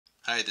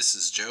Hi, this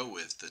is Joe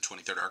with the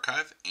 23rd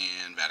Archive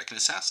and Vatican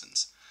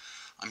Assassins.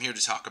 I'm here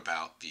to talk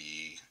about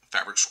the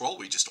fabric scroll.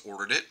 We just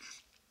ordered it,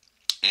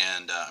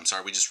 and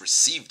we just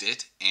received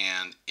it,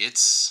 and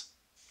it's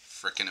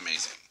freaking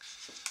amazing.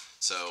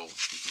 So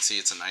you can see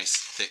it's a nice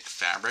thick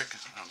fabric.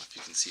 I don't know if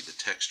you can see the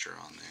texture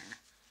on there,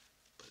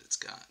 but it's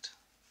got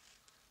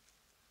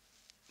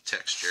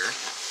texture.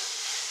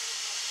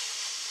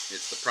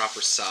 It's the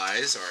proper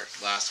size. Our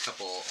last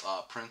couple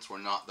prints were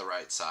not the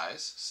right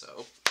size,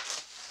 so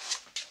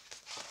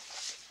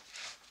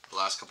the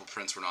last couple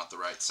prints were not the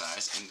right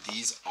size, and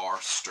these are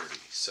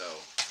sturdy. So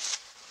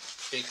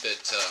I think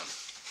that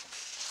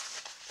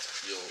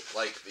you'll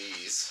like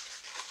these.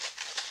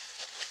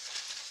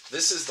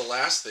 This is the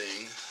last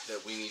thing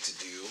that we need to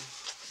do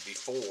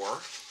before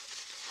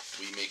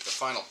we make the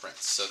final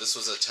prints. So this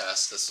was a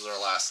test. This was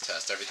our last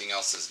test. Everything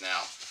else is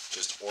now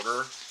just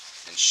order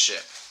and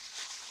ship.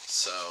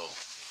 So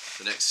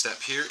the next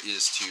step here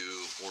is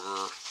to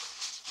order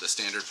the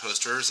standard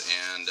posters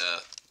and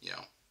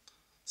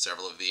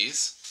several of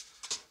these,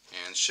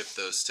 and ship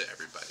those to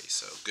everybody.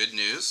 So good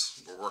news,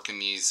 we're working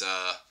these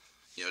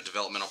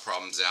developmental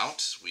problems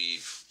out.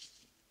 We've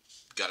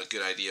got a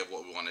good idea of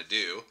what we want to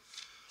do.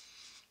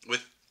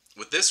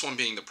 With this one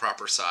being the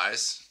proper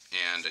size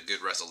and a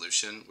good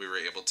resolution, we were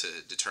able to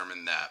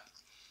determine that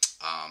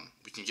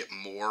we can get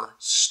more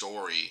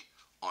story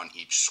on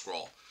each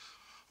scroll.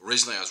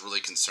 Originally, I was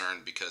really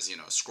concerned because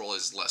a scroll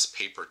is less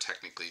paper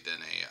technically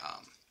than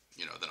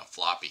a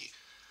floppy.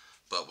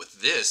 But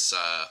with this,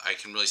 I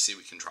can really see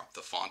we can drop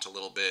the font a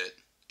little bit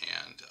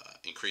and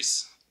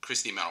increase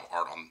the amount of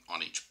art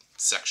on each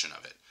section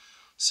of it.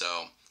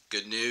 So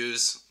good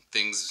news,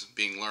 things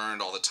being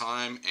learned all the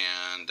time,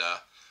 and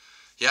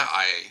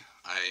I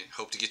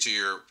hope to get you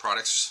your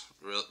products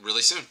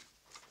really soon.